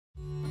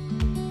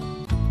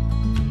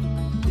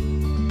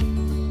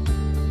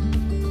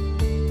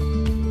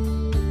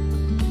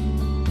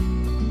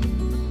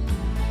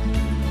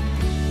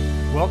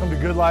Welcome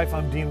to Good Life.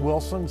 I'm Dean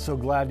Wilson. So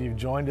glad you've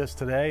joined us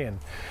today, and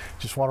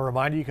just want to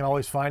remind you can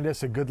always find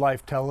us at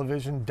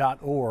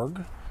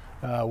goodlifetelevision.org,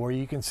 where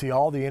you can see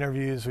all the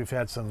interviews. We've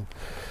had some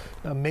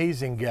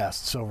amazing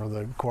guests over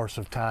the course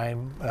of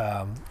time,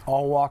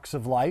 all walks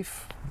of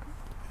life,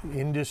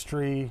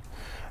 industry,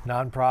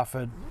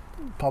 nonprofit,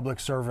 public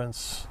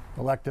servants,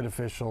 elected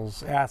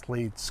officials,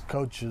 athletes,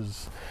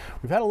 coaches.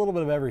 We've had a little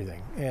bit of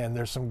everything, and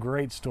there's some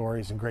great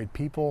stories and great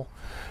people.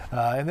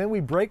 And then we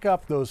break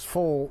up those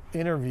full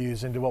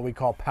interviews into what we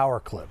call power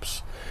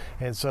clips.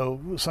 And so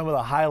some of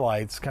the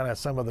highlights, kind of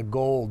some of the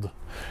gold,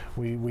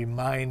 we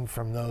mine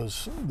from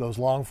those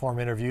long form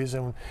interviews,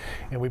 and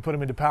we put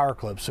them into power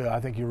clips. So I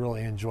think you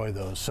really enjoy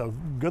those. So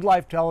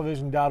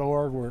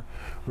goodlifetelevision.org,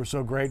 we're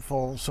so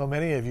grateful. So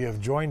many of you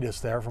have joined us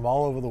there from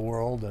all over the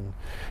world, and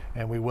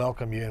we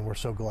welcome you, and we're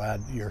so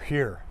glad you're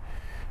here.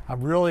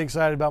 I'm really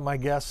excited about my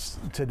guests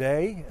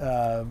today.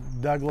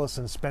 Douglas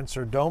and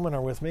Spencer Doman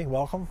are with me.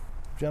 Welcome,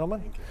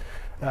 gentlemen.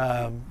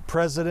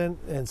 President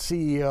and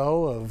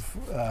CEO of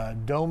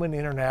Doman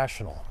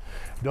International.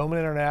 Doman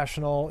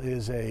International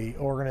is a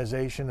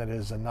organization that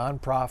is a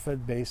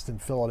nonprofit based in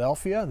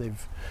Philadelphia.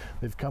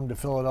 They've come to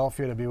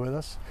Philadelphia to be with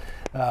us.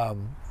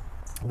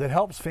 That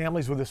helps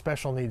families with a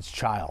special needs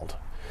child.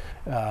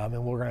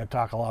 And we're going to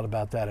talk a lot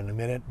about that in a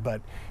minute.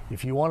 But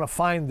if you want to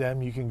find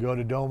them, you can go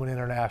to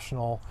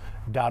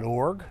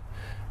domaninternational.org.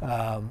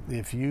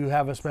 If you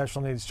have a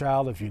special needs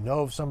child, if you know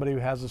of somebody who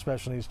has a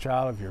special needs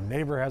child, if your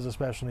neighbor has a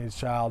special needs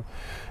child,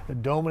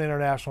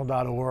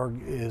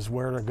 domaninternational.org is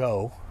where to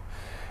go.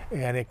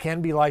 And it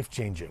can be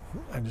life-changing.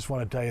 I just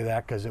want to tell you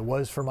that because it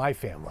was for my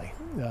family.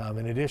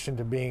 In addition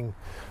to being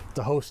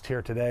the host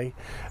here today,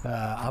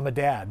 I'm a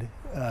dad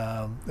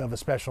of a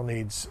special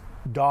needs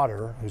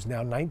daughter who's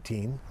now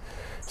 19.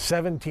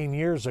 17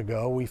 years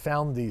ago, we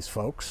found these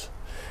folks,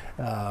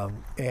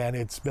 and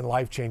it's been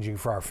life-changing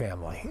for our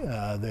family.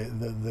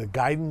 The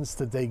guidance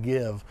that they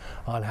give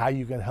on how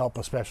you can help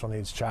a special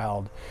needs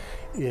child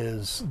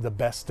is the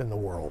best in the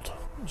world.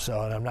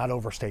 So, and I'm not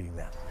overstating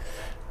that.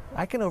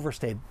 I can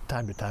overstate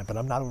time to time, but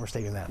I'm not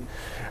overstating that.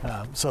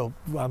 So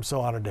I'm so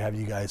honored to have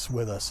you guys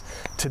with us.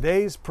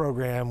 Today's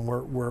program,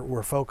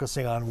 we're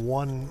focusing on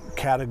one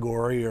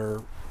category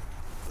of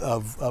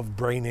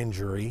brain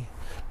injury.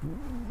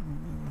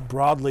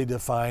 Broadly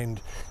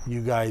defined,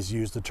 you guys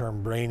use the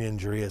term brain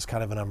injury as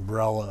kind of an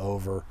umbrella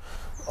over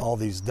all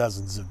these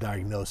dozens of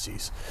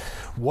diagnoses.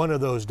 One of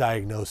those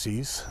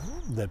diagnoses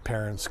that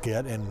parents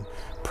get, and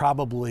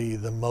probably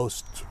the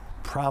most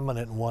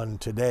prominent one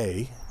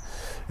today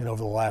and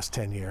over the last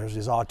 10 years,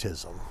 is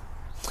autism.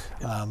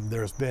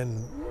 There's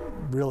been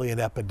really an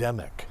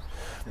epidemic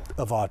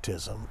of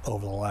autism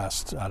over the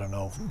last,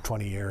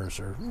 20 years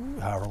or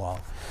however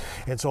long.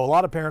 And so a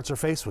lot of parents are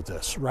faced with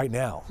this right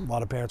now. A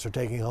lot of parents are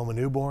taking home a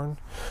newborn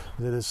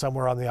that is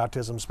somewhere on the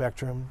autism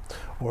spectrum,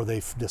 or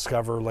they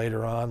discover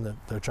later on that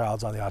their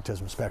child's on the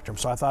autism spectrum.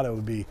 So I thought it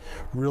would be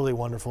really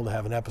wonderful to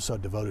have an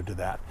episode devoted to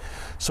that.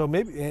 So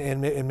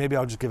maybe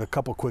I'll just give a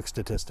couple quick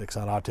statistics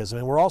on autism.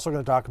 And we're also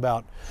going to talk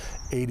about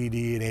ADD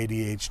and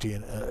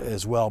ADHD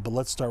as well, but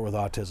let's start with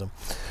autism.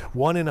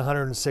 1 in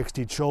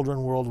 160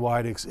 children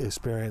worldwide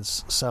experience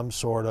some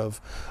sort of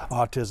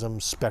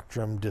autism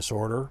spectrum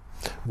disorder.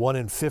 1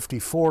 in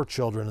 54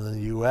 children in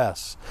the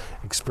U.S.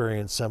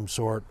 experience some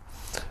sort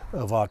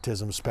of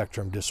autism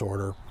spectrum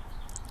disorder,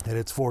 and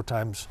it's 4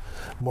 times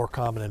more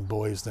common in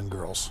boys than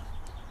girls.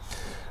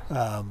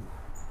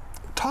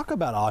 Talk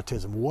about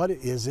autism. What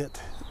is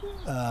it,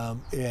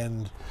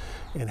 and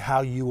how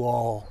you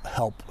all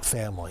help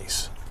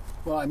families?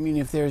 Well, I mean,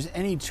 if there's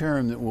any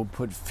term that will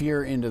put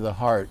fear into the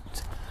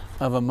heart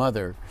of a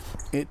mother,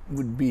 it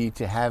would be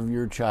to have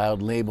your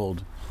child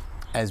labeled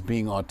as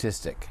being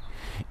autistic.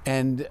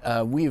 And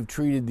we have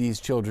treated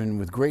these children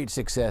with great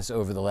success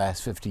over the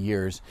last 50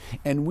 years,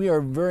 and we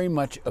are very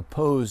much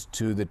opposed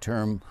to the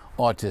term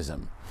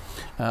autism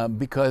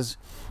because,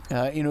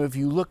 if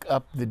you look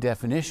up the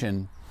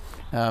definition,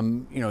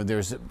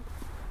 there's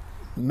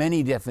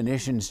many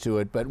definitions to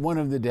it, but one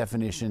of the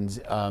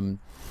definitions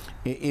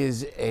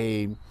is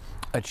a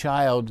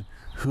child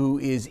who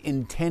is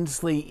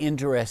intensely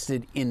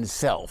interested in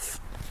self.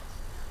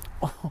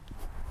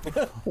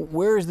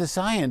 Where's the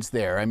science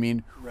there? I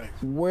mean, right.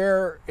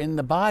 Where in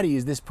the body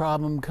is this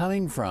problem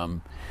coming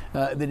from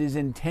that is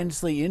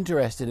intensely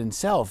interested in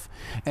self?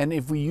 And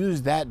if we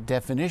use that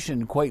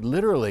definition quite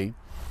literally,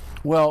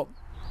 well,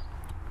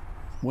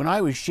 when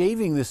I was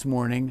shaving this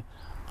morning,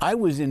 I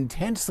was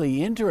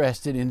intensely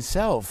interested in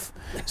self.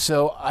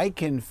 So I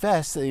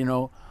confess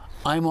that,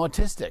 I'm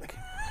autistic.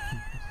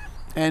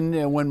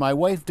 And when my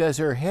wife does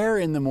her hair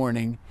in the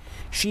morning,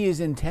 she is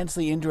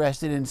intensely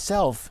interested in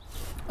self.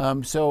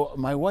 So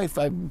my wife,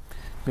 I've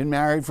been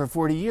married for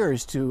 40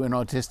 years to an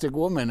autistic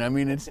woman. I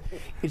mean, it's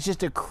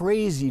just a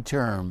crazy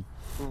term.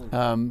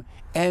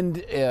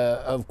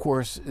 Of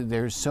course,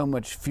 there's so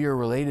much fear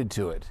related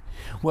to it.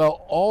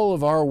 Well, all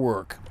of our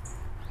work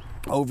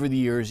over the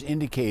years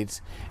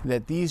indicates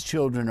that these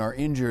children are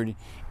injured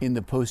in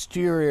the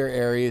posterior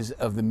areas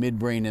of the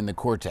midbrain and the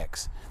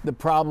cortex. The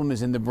problem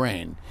is in the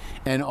brain.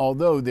 And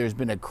although there's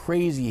been a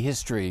crazy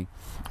history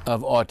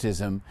of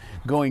autism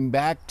going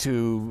back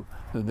to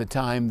the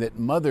time that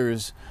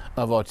mothers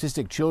of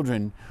autistic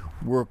children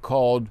were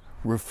called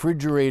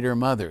refrigerator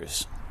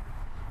mothers.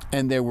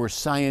 And there were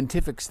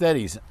scientific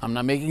studies, I'm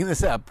not making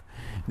this up,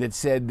 that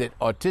said that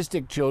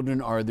autistic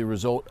children are the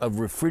result of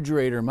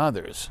refrigerator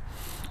mothers.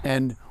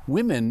 And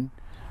women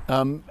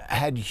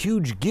had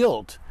huge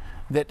guilt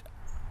that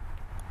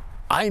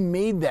I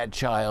made that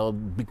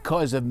child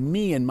because of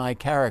me and my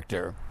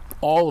character.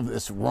 All of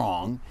this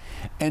wrong.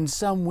 And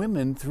some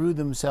women threw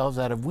themselves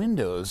out of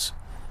windows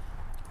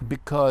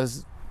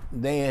because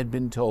they had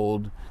been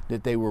told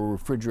that they were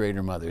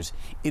refrigerator mothers.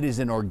 It is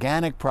an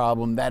organic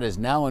problem that is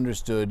now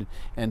understood,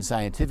 and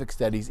scientific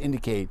studies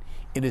indicate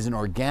it is an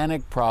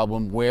organic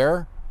problem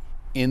where?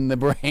 In the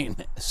brain.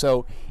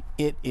 So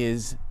it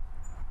is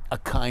a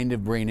kind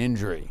of brain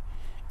injury.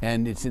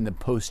 And it's in the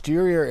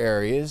posterior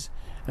areas.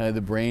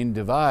 The brain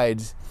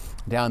divides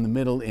down the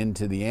middle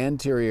into the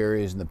anterior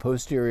areas and the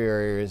posterior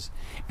areas,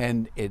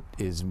 and it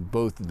is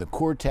both the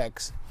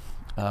cortex,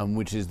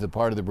 which is the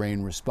part of the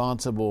brain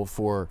responsible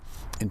for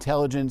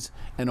intelligence,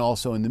 and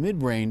also in the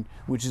midbrain,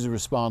 which is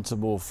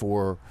responsible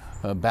for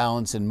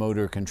balance and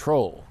motor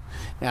control.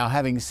 Now,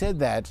 having said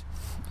that,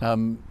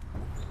 an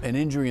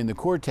injury in the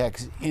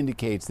cortex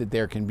indicates that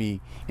there can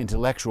be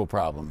intellectual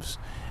problems.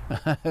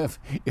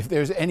 If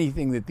there's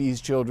anything that these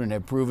children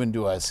have proven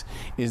to us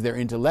is their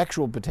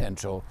intellectual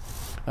potential,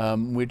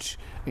 which,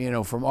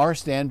 from our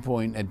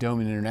standpoint at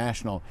Doman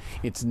International,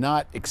 it's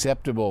not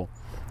acceptable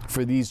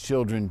for these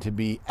children to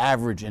be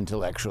average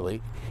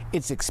intellectually.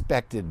 It's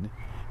expected,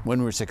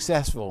 when we're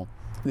successful,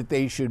 that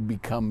they should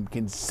become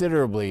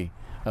considerably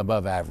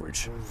above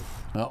average.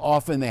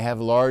 Often they have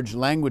large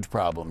language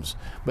problems,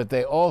 but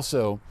they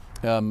also,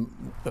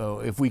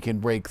 if we can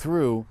break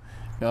through,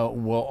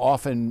 will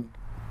often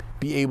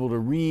be able to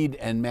read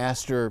and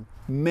master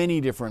many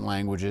different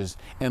languages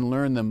and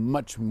learn them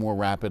much more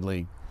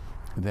rapidly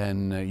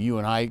than you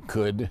and I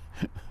could,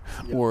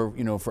 or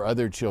for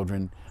other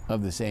children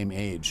of the same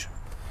age.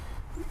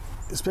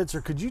 Spencer,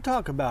 could you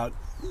talk about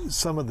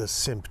some of the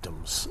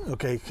symptoms?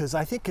 Okay, because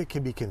I think it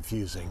can be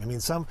confusing. I mean,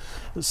 some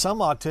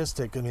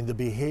autistic,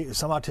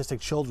 some autistic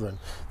children,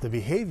 the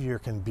behavior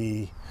can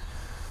be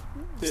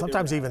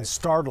sometimes even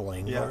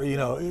startling, or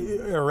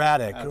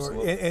erratic.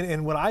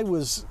 And when I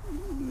was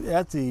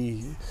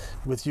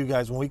with you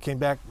guys when we came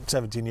back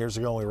 17 years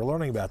ago and we were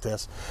learning about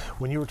this,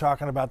 when you were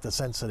talking about the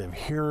sensitive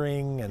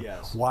hearing and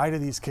why do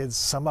these kids,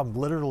 some of them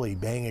literally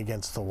bang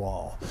against the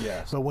wall.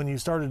 But when you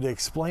started to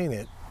explain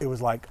it, it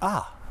was like,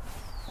 I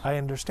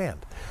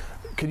understand.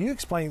 Could you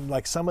explain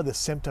like some of the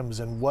symptoms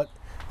and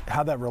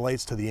how that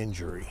relates to the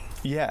injury?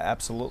 Yeah,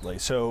 absolutely.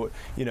 So,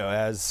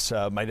 as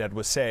my dad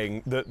was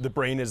saying, the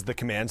brain is the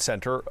command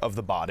center of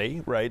the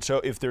body, right?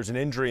 So if there's an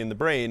injury in the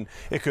brain,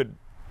 it could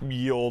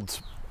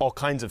yield all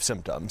kinds of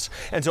symptoms.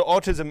 And so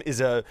autism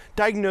is a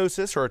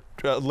diagnosis or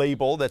a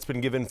label that's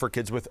been given for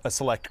kids with a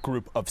select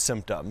group of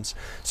symptoms.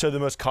 So the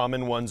most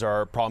common ones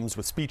are problems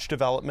with speech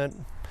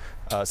development.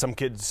 Some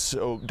kids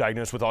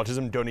diagnosed with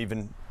autism don't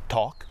even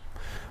talk.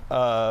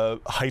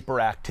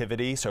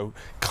 Hyperactivity, so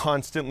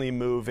constantly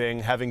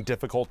moving, having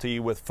difficulty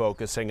with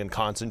focusing and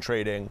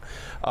concentrating.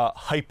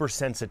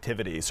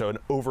 Hypersensitivity, so an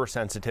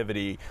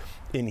oversensitivity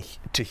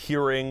to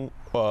hearing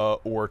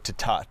or to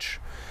touch.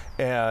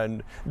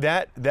 And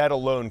that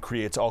alone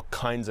creates all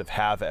kinds of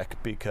havoc,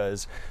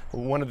 because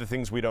one of the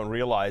things we don't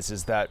realize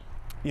is that,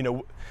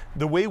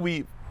 the way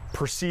we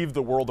perceive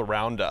the world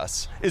around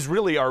us is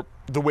really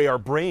the way our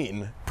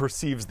brain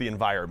perceives the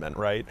environment,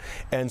 right?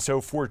 And so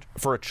for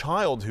a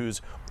child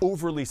who's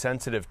overly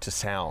sensitive to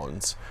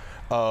sounds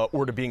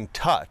or to being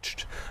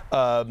touched,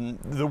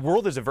 the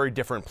world is a very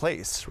different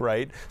place,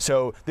 right?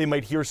 So they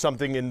might hear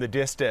something in the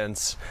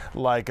distance,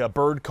 like a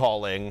bird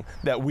calling,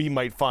 that we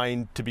might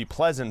find to be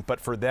pleasant,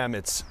 but for them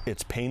it's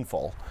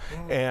painful.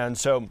 And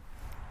so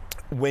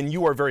when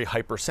you are very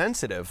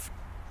hypersensitive,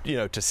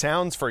 to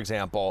sounds, for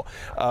example,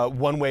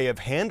 one way of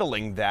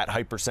handling that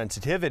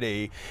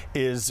hypersensitivity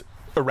is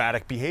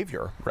erratic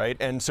behavior, right?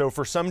 And so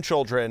for some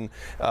children,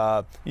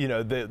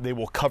 they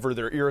will cover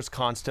their ears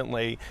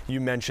constantly. You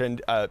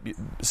mentioned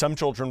some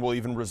children will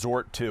even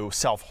resort to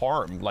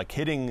self-harm, like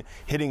hitting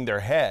their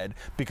head,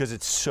 because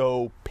it's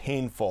so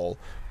painful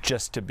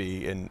just to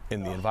be in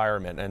the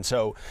environment. And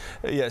so,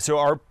 so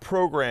our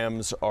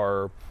programs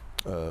are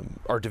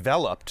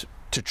developed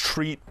to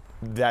treat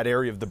that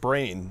area of the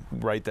brain,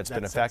 right, that's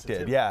been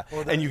affected. Yeah,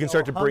 and you can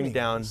start to bring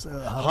down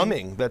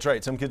humming. That's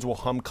right. Some kids will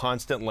hum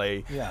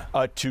constantly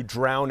to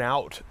drown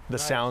out the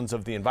sounds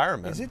of the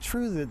environment. Is it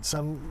true that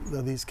some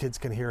of these kids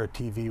can hear a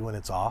TV when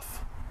it's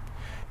off?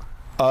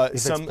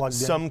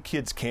 Some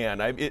kids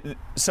can.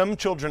 Some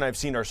children I've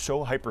seen are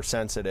so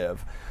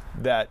hypersensitive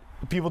that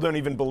people don't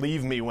even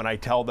believe me when I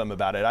tell them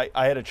about it.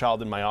 I had a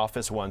child in my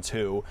office once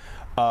who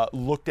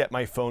looked at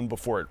my phone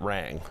before it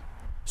rang.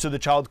 So the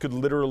child could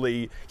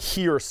literally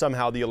hear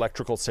somehow the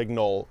electrical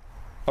signal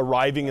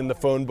arriving in the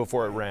phone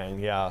before it rang.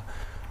 Yeah.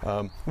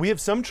 We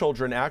have some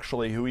children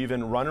actually who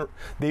even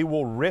they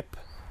will rip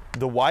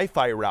the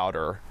Wi-Fi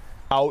router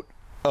out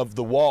of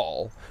the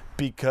wall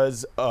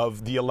because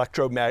of the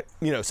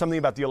something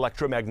about the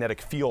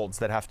electromagnetic fields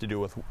that have to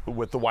do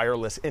with the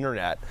wireless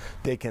internet.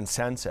 They can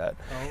sense it.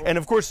 Oh. And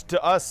of course,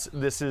 to us,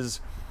 this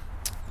is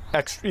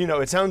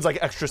it sounds like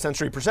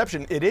extrasensory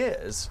perception. It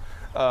is,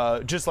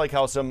 just like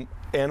how some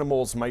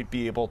animals might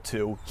be able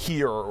to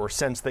hear or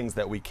sense things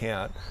that we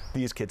can't.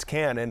 These kids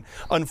can, and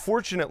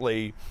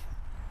unfortunately,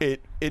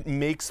 it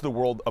makes the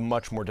world a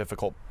much more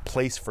difficult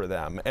place for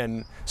them.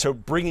 And so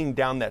bringing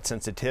down that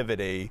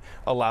sensitivity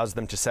allows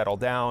them to settle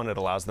down. It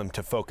allows them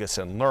to focus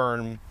and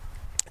learn,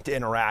 to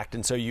interact.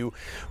 And so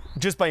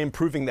just by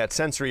improving that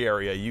sensory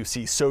area, you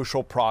see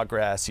social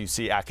progress, you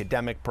see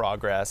academic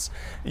progress,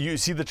 you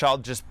see the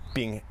child just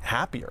being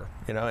happier,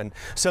 and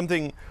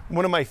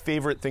one of my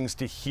favorite things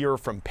to hear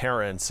from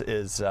parents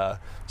is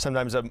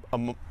sometimes a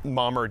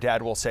mom or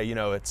dad will say,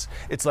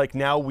 it's like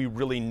now we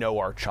really know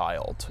our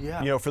child,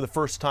 for the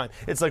first time.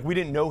 It's like we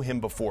didn't know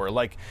him before.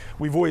 Like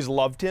we've always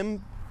loved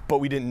him, but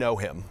we didn't know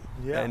him.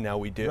 And now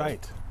we do.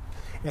 Right.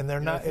 And they're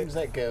not things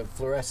like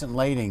fluorescent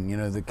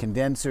lighting, the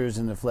condensers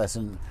and the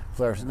fluorescent,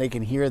 they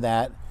can hear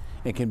that.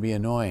 It can be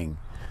annoying.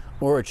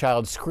 Or a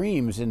child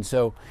screams, and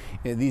so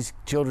these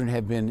children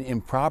have been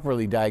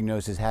improperly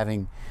diagnosed as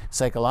having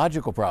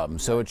psychological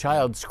problems. So a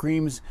child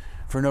screams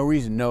for no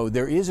reason. No,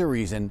 there is a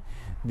reason.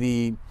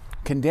 The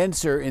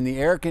condenser in the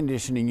air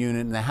conditioning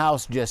unit in the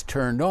house just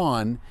turned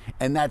on,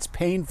 and that's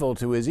painful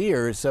to his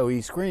ears, so he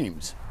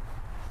screams.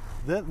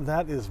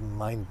 That is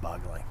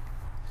mind-boggling.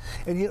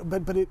 And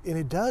but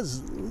it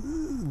does,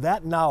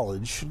 that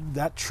knowledge,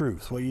 that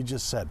truth, what you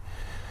just said,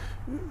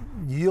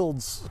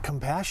 yields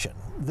compassion.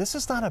 This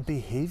is not a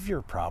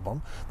behavior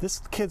problem. This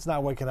kid's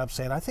not waking up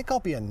saying, I think I'll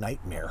be a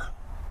nightmare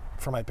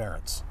for my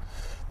parents.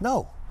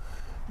 No,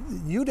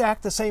 you'd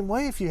act the same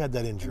way if you had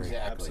that injury.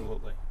 Exactly.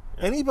 Absolutely.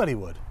 Yeah. Anybody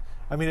would.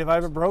 I mean, if I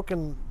have a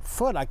broken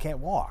foot, I can't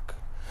walk.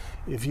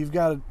 If you've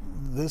got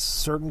this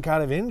certain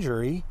kind of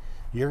injury,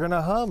 you're going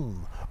to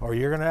hum, or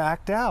you're going to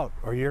act out,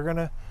 or you're going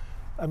to,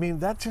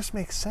 that just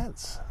makes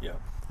sense. Yeah.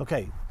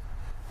 Okay,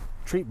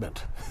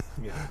 treatment.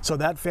 Yeah. So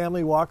that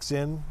family walks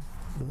in,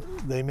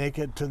 they make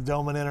it to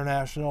Doman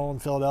International in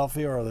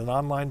Philadelphia, or an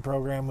online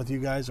program with you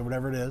guys, or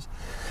whatever it is,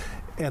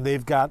 and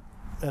they've got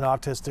an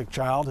autistic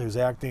child who's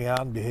acting out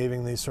and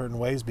behaving these certain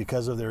ways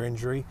because of their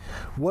injury.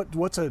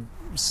 What's a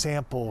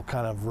sample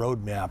kind of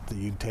roadmap that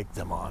you take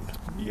them on?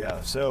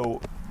 Yeah,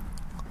 so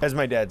as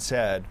my dad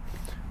said,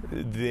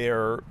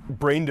 their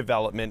brain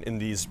development in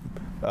these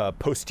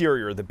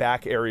posterior, the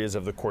back areas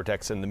of the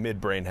cortex and the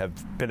midbrain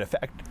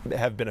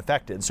have been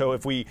affected. So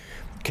if we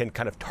can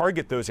kind of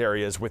target those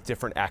areas with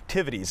different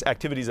activities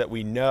that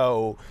we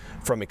know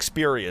from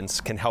experience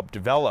can help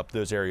develop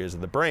those areas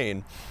of the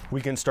brain,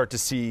 we can start to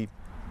see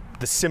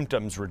the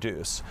symptoms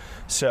reduce.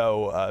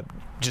 So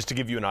just to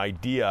give you an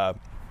idea,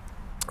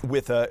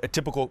 with a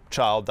typical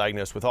child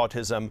diagnosed with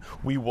autism,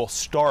 we will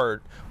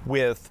start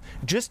with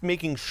just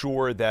making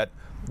sure that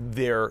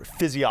their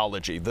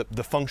physiology,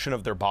 the function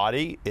of their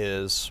body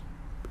is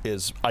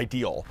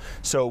ideal.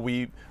 So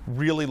we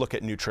really look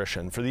at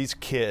nutrition. For these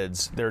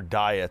kids, their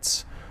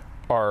diets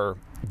are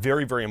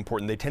very, very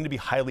important. They tend to be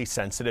highly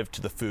sensitive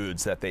to the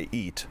foods that they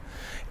eat.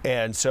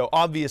 And so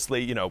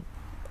obviously,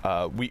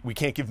 we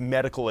can't give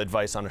medical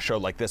advice on a show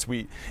like this.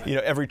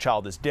 Every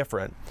child is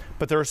different,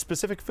 but there are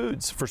specific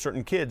foods for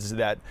certain kids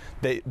that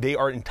they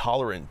are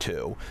intolerant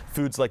to.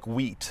 Foods like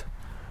wheat,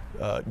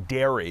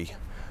 dairy,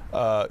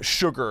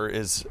 sugar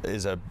is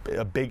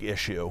a big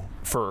issue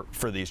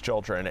for these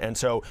children, and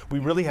so we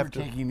really have to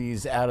taking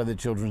these out of the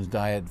children's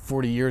diet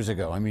 40 years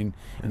ago. In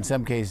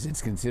some cases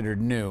it's considered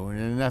new,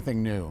 and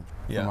nothing new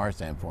from our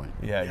standpoint.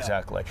 Yeah,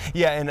 exactly.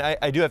 Yeah, and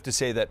I do have to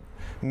say that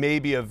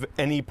maybe of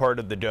any part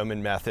of the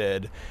Doman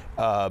method,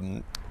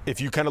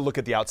 if you kind of look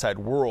at the outside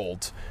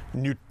world,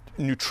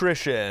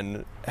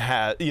 nutrition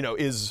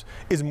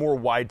is more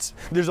wide.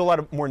 There's a lot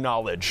of more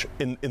knowledge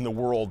in the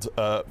world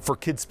for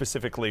kids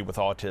specifically with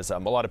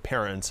autism. A lot of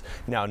parents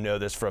now know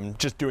this from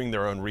just doing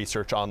their own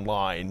research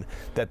online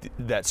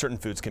that certain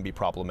foods can be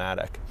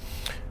problematic.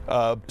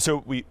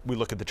 So we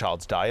look at the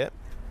child's diet.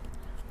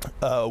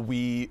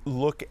 We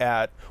look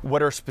at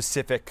what are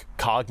specific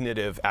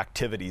cognitive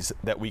activities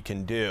that we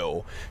can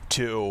do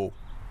to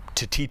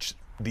teach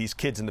these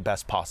kids in the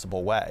best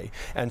possible way.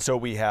 And so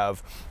we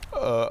have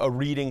a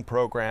reading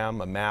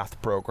program, a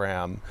math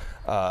program,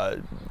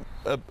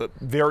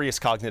 various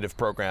cognitive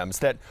programs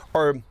that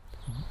are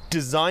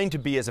designed to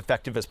be as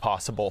effective as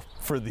possible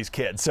for these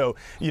kids. So,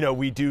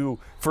 we do,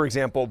 for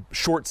example,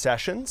 short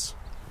sessions,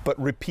 but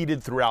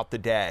repeated throughout the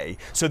day.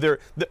 So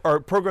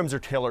our programs are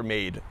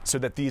tailor-made so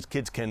that these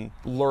kids can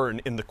learn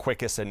in the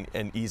quickest and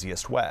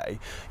easiest way.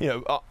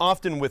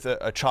 Often with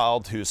a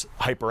child who's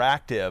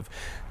hyperactive,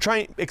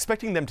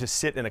 expecting them to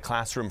sit in a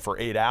classroom for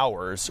 8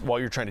 hours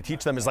while you're trying to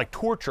teach them is like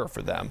torture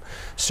for them.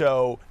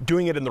 So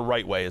doing it in the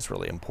right way is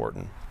really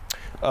important.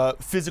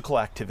 physical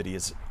activity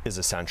is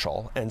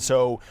essential. And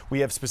so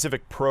we have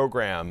specific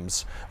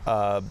programs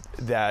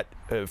that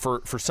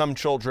for some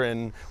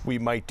children, we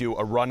might do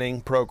a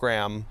running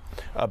program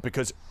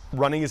because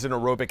running is an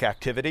aerobic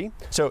activity.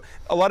 So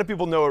a lot of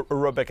people know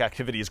aerobic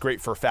activity is great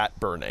for fat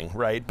burning,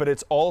 right? But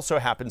it also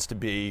happens to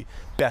be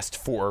best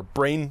for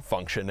brain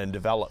function and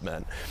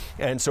development.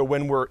 And so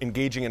when we're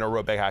engaging in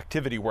aerobic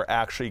activity, we're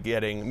actually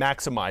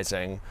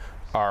maximizing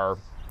our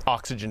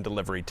oxygen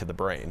delivery to the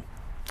brain.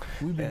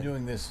 We've been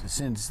doing this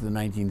since the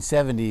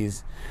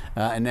 1970s,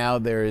 and now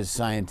there is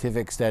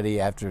scientific study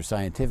after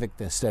scientific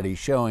study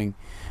showing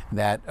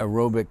that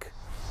aerobic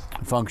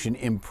function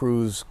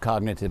improves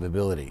cognitive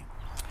ability.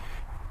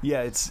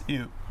 Yeah,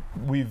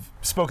 we've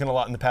spoken a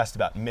lot in the past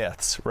about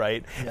myths,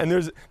 right? Yeah.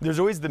 And there's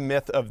always the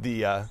myth of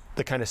the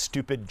kind of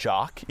stupid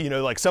jock,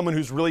 like someone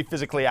who's really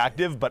physically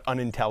active but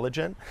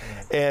unintelligent.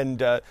 Yeah. And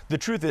the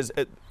truth is,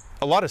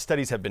 a lot of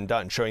studies have been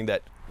done showing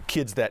that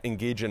kids that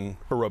engage in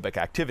aerobic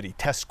activity,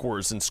 test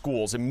scores in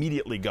schools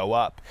immediately go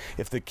up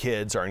if the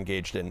kids are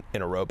engaged in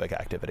aerobic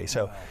activity.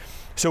 So. Wow.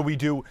 So we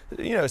do,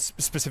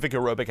 specific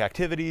aerobic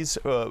activities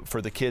for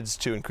the kids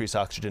to increase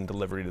oxygen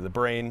delivery to the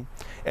brain.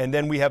 And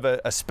then we have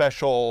a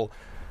special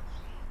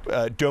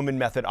Doman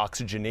method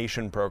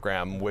oxygenation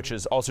program, which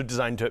is also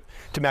designed to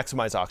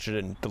maximize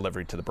oxygen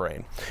delivery to the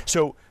brain.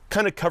 So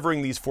kind of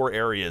covering these 4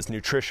 areas: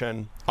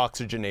 nutrition,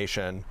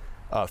 oxygenation,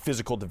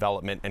 physical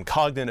development, and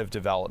cognitive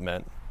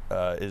development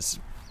is,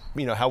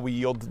 how we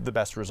yield the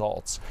best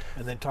results.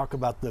 And then talk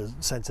about the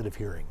sensitive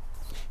hearing.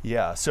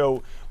 Yeah,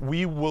 so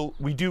we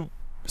do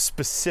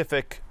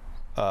specific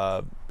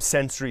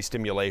sensory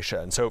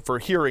stimulation. So for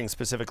hearing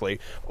specifically,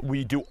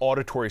 we do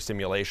auditory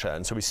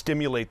stimulation. So we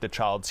stimulate the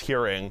child's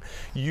hearing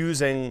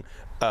using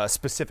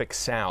specific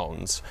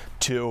sounds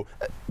to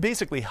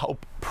basically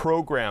help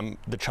program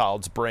the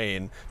child's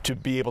brain to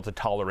be able to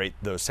tolerate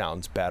those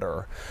sounds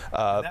better.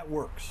 And that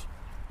works.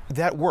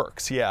 That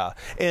works, yeah.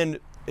 And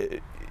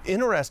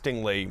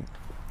interestingly,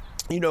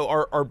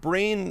 our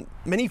brain,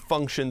 many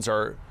functions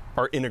are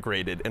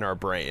integrated in our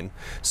brain.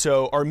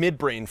 So our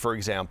midbrain, for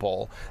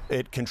example,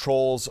 it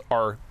controls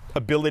our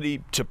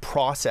ability to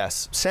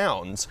process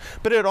sounds,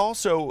 but it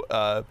also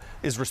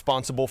is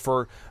responsible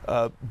for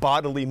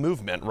bodily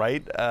movement,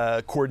 right?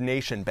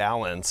 Coordination,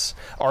 balance,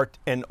 art,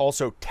 and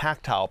also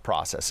tactile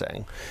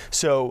processing.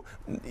 So,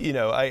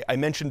 I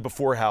mentioned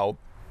before how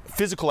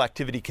physical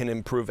activity can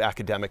improve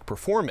academic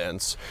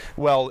performance.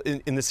 Well,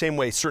 in the same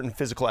way, certain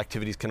physical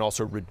activities can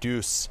also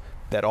reduce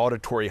that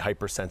auditory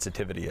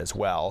hypersensitivity as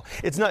well.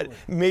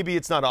 Maybe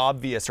it's not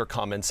obvious or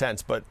common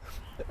sense, but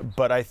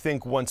I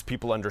think once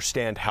people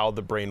understand how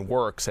the brain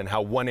works and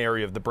how one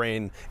area of the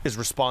brain is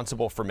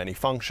responsible for many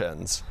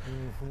functions,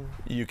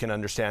 you can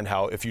understand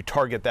how if you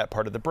target that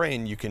part of the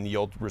brain, you can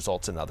yield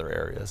results in other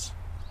areas.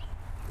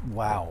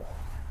 Wow.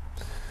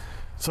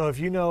 So if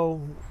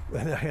an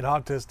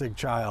autistic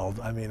child,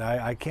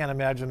 I can't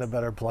imagine a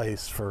better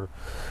place for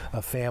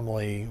a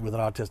family with an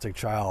autistic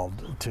child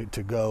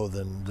to go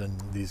than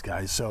these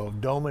guys. So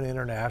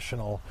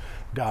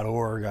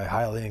DomanInternational.org, I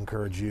highly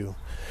encourage you,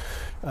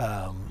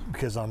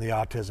 because on the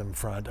autism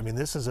front,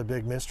 this is a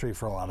big mystery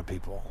for a lot of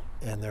people.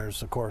 And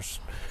there's, of course,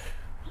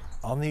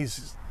 on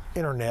these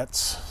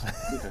internets,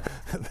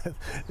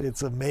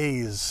 it's a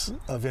maze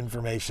of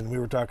information. We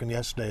were talking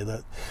yesterday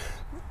that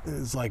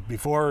it's like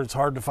before it's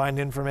hard to find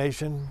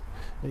information.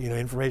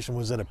 Information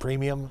was at a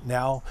premium.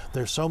 Now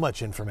there's so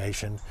much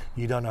information,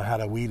 you don't know how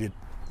to weed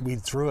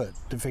through it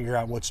to figure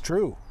out what's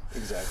true.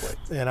 Exactly.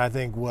 And I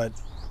think one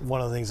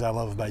of the things I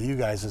love about you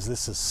guys is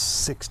this is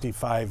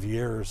 65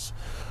 years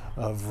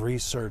of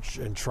research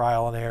and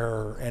trial and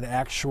error and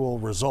actual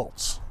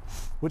results,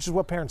 which is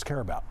what parents care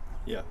about.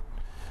 Yeah.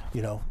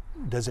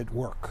 Does it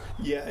work?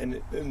 Yeah,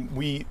 and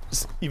we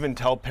even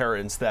tell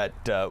parents that,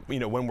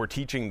 when we're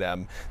teaching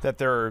them, that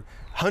there are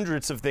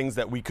hundreds of things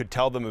that we could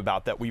tell them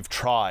about that we've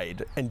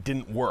tried and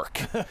didn't work.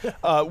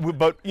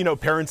 But,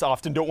 parents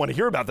often don't want to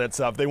hear about that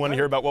stuff. They want to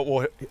hear about what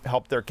will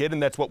help their kid,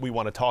 and that's what we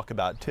want to talk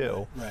about,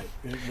 too. Right.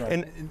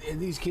 And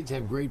these kids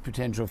have great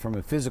potential from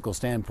a physical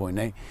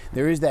standpoint.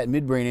 There is that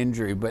midbrain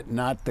injury, but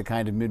not the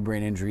kind of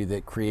midbrain injury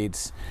that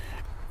creates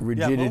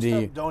rigidity. Yeah, most of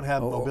them don't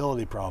have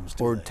mobility problems,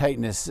 or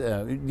tightness.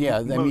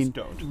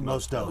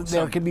 Most don't.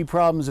 There can be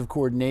problems of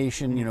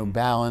coordination,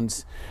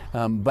 balance,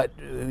 but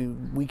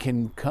we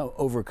can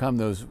overcome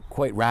those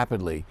quite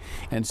rapidly.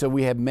 And so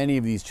we have many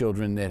of these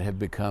children that have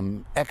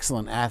become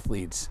excellent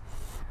athletes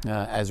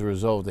as a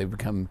result. They've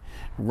become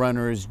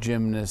runners,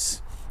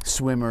 gymnasts,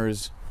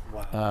 swimmers,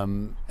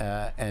 and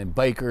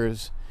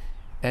bikers.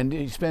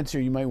 And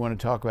Spencer, you might want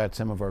to talk about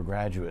some of our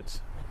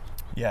graduates.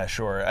 Yeah,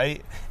 sure.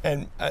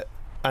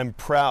 I'm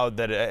proud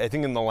that I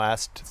think in the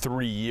last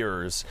 3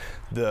 years,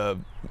 the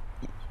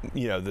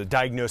the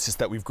diagnosis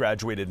that we've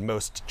graduated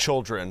most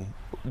children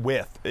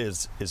with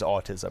is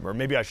autism, or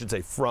maybe I should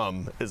say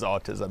from is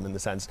autism, in the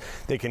sense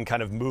they can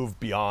kind of move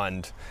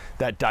beyond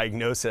that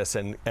diagnosis.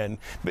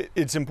 But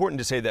it's important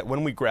to say that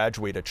when we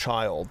graduate a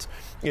child,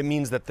 it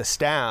means that the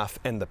staff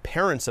and the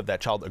parents of that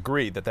child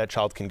agree that that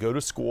child can go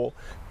to school,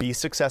 be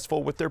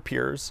successful with their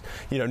peers,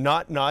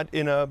 not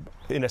in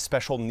a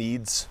special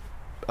needs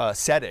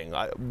setting.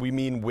 We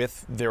mean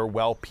with their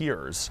well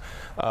peers,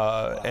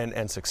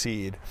 and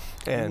succeed.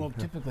 And we'll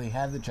typically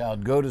have the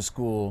child go to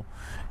school,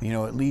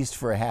 at least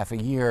for a half a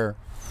year,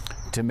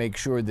 to make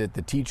sure that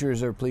the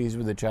teachers are pleased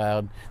with the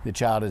child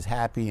is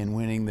happy and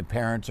winning, the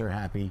parents are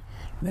happy,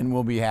 then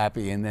we'll be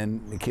happy, and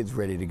then the kid's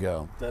ready to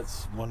go.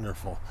 That's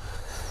wonderful.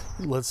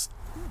 Let's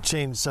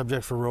change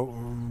subject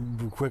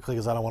quickly,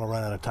 because I don't want to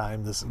run out of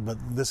time. But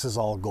this is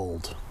all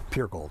gold,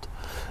 pure gold,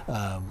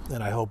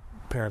 and I hope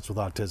parents with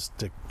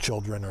autistic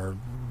children, or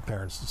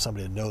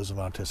somebody that knows an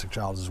autistic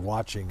child, is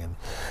watching and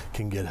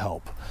can get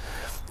help.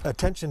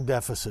 Attention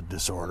deficit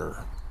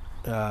disorder,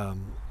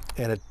 and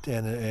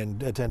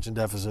attention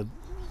deficit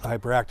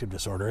hyperactive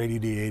disorder,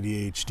 ADD,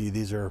 ADHD.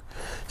 These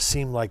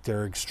seem like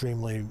they're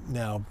extremely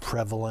now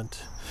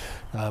prevalent.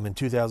 In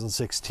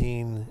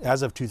 2016,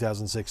 as of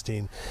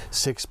 2016,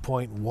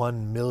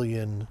 6.1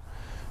 million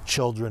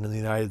children in the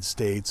United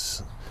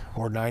States,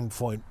 or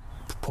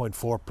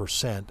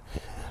 9.4%,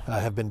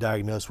 have been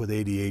diagnosed with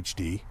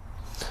ADHD.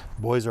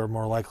 Boys are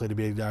more likely to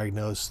be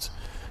diagnosed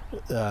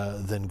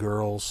than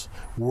girls.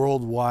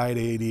 Worldwide,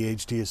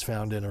 ADHD is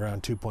found in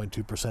around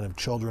 2.2% of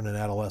children and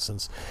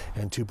adolescents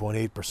and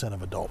 2.8%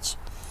 of adults.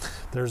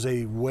 There's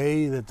a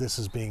way that this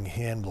is being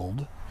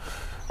handled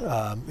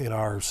in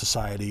our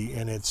society,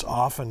 and it's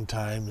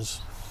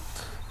oftentimes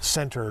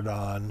centered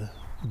on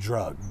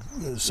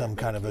some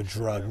kind of a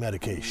drug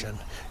medication.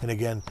 And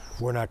again,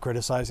 we're not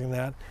criticizing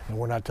that, and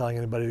we're not telling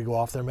anybody to go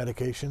off their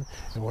medication,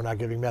 and we're not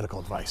giving medical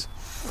advice.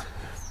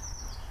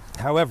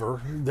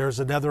 However, there's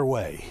another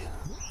way,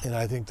 and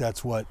I think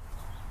that's what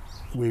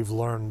we've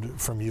learned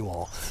from you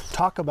all.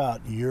 Talk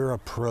about your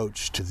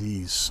approach to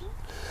these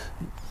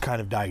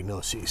kind of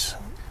diagnoses.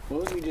 Well,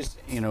 let me just,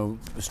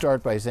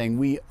 start by saying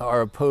we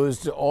are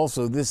opposed to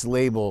also this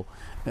label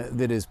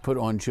that is put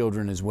on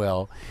children as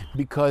well,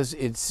 because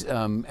it's,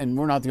 and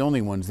we're not the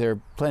only ones, there are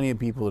plenty of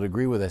people that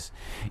agree with us,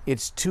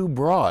 it's too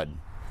broad.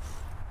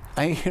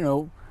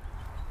 Little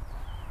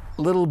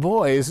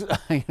boys,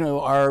 they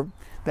are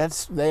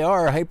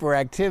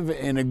hyperactive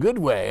in a good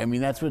way. I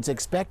mean, that's what's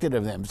expected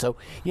of them. So,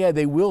 yeah,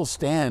 they will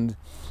stand,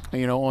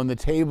 on the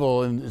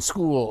table in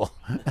school,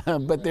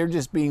 but they're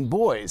just being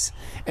boys.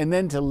 And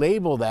then to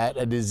label that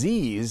a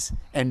disease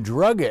and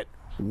drug it,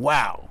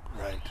 wow.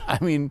 Right.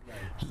 I mean,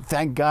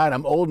 thank God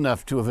I'm old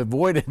enough to have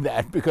avoided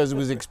that, because it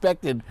was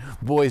expected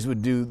boys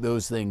would do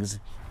those things,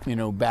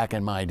 back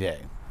in my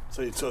day.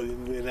 So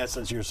in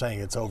essence, you're saying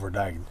it's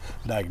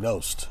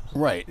over-diagnosed.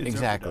 Right,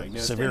 exactly.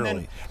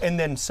 Severely. And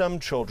then some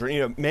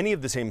children, many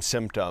of the same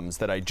symptoms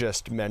that I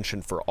just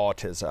mentioned for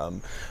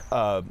autism,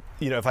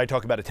 if I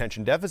talk about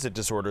attention deficit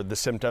disorder, the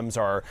symptoms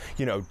are,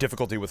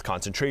 difficulty with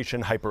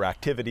concentration,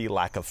 hyperactivity,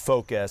 lack of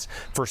focus.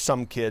 For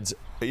some kids,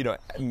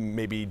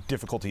 maybe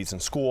difficulties in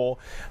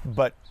school.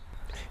 But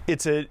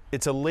it's a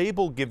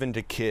label given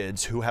to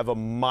kids who have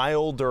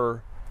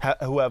milder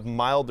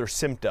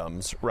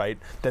symptoms, right,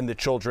 than the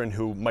children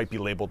who might be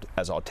labeled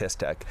as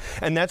autistic.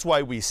 And that's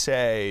why we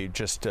say,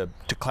 just to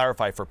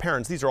clarify for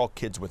parents, these are all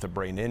kids with a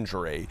brain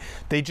injury.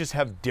 They just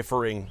have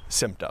differing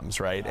symptoms,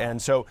 right?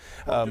 And so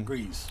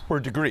or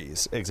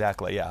degrees,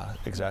 exactly, yeah,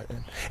 exactly.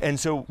 And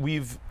so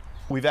we've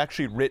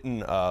actually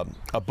written a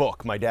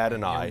book, my dad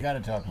and I. We've got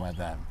to talk about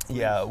that.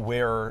 Yeah,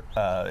 where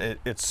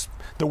it's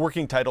the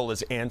working title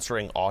is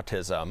Answering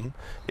Autism,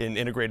 an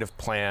integrative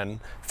plan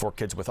for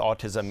kids with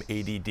autism,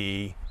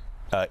 ADD,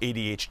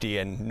 ADHD,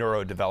 and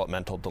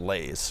neurodevelopmental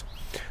delays.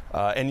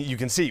 And you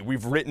can see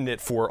we've written it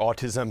for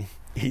autism,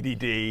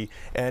 ADD,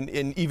 and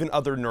in even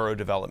other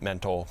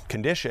neurodevelopmental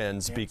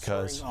conditions.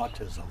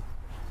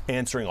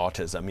 Answering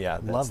Autism, yeah.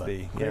 That's Love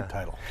it. Great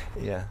title.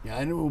 Yeah. Yeah,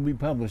 and it will be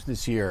published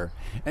this year.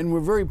 And we're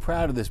very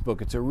proud of this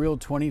book. It's a real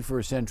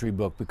 21st century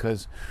book,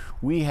 because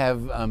we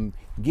have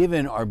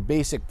given our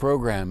basic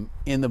program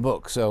in the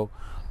book. So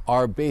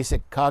our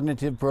basic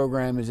cognitive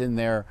program is in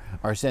there,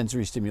 our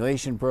sensory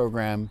stimulation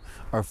program,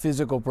 our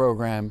physical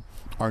program,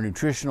 our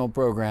nutritional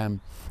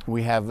program.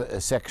 We have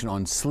a section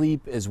on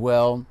sleep as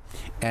well,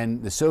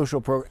 and the social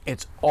program.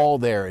 It's all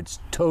there. It's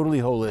totally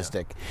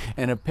holistic. Yeah.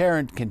 And a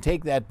parent can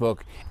take that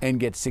book and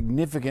get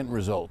significant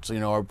results.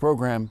 Our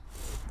program,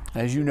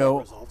 as you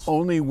know,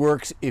 only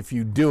works if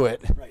you do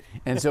it. Right.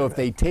 And so if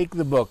they take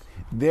the book,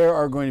 there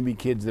are going to be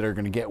kids that are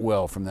going to get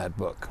well from that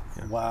book.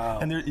 Yeah. Wow.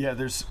 And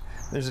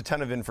there's a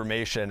ton of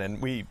information, and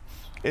we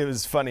it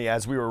was funny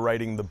as we were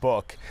writing the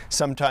book.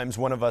 Sometimes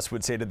one of us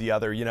would say to the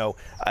other,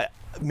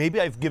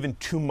 maybe I've given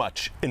too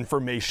much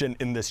information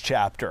in this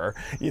chapter.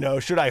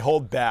 Should I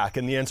hold back?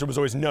 And the answer was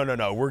always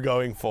no. We're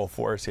going full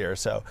force here.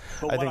 So,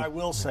 but what I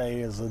will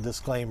say as a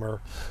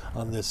disclaimer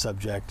on this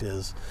subject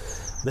is,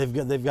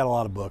 they've got a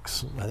lot of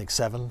books. I think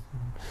 7.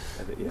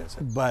 Yes.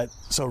 But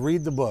so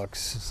read the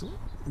books.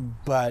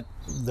 But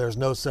there's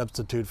no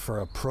substitute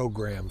for a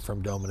program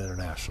from Doman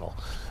International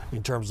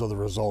in terms of the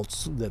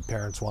results that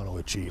parents want to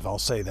achieve. I'll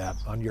say that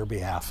on your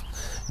behalf.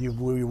 We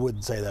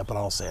wouldn't say that, but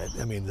I'll say it.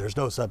 I mean, there's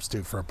no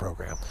substitute for a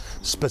program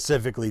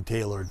specifically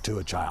tailored to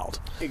a child.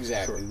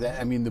 Exactly.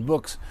 Sure. The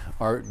books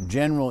are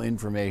general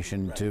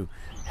information to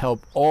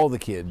help all the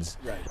kids.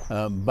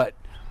 Right. But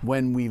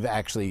when we've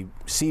actually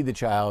see the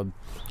child,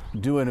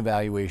 do an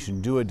evaluation,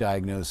 do a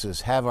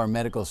diagnosis, have our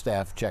medical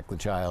staff check the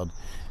child,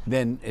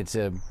 then it's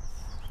a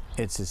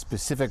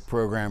specific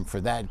program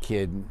for that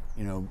kid.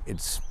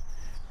 It's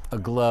a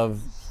glove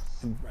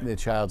the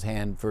child's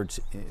hand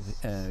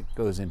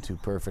goes into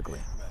perfectly.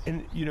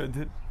 And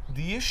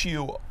the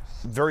issue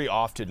very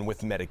often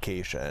with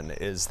medication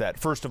is that,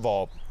 first of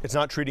all, it's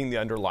not treating the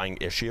underlying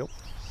issue,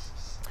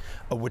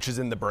 which is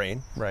in the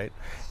brain, right?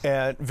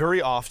 And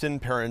very often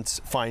parents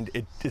find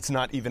it's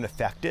not even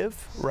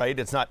effective, right?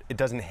 It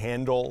doesn't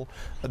handle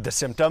the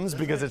symptoms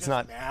because it's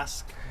not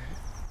mask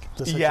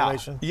the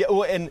situation. Yeah.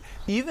 Well, and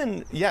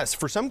even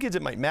for some kids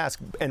it might mask,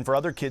 and for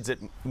other kids it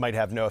might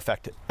have no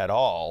effect at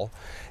all.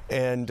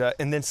 And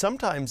then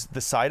sometimes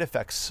the side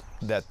effects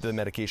that the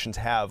medications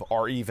have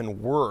are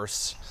even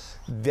worse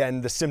than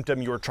the symptom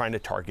you're trying to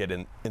target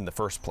in the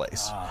first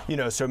place.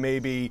 So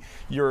maybe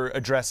you're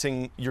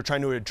trying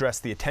to address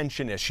the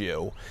attention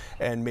issue,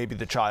 and maybe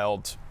the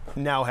child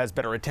now has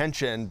better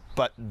attention,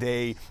 but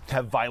they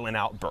have violent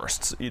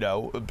outbursts,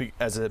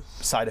 as a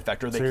side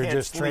effect, or they you're can't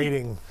just sleep.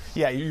 trading.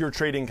 Yeah, you're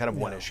trading kind of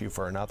one issue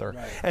for another.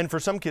 Right. And for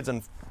some kids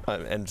and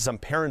some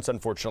parents,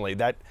 unfortunately,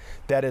 that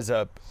is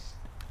a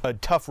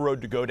tough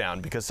road to go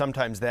down, because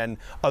sometimes then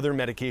other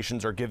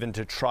medications are given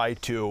to try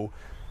to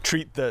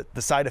treat the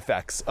side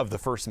effects of the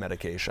first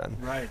medication.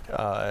 Right.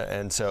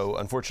 And so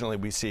unfortunately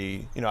we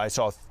see, I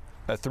saw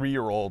a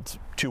 3-year-old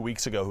 2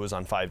 weeks ago who was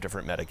on 5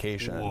 different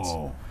medications.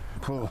 Whoa.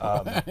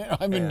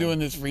 I've been doing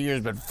this for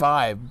years, but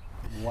 5.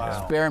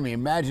 Wow. Spare me.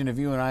 Imagine if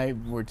you and I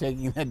were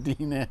taking that,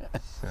 Dina.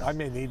 I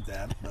may need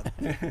that, but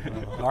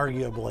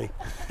arguably.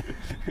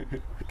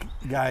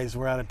 Guys,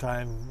 we're out of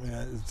time.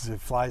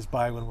 It flies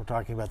by when we're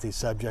talking about these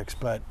subjects,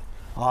 but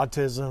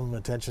autism,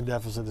 attention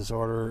deficit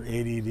disorder,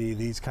 ADD,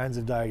 these kinds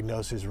of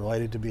diagnoses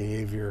related to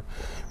behavior,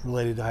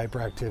 related to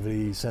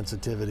hyperactivity,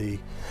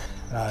 sensitivity.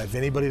 If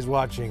anybody's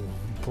watching,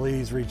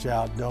 please reach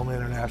out,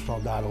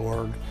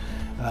 domaninternational.org.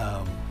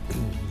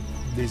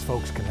 These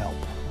folks can help.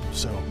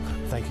 So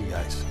thank you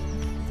guys.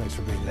 Thanks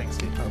for being here. Thanks,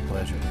 Steve. Our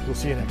pleasure. We'll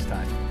see you next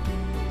time.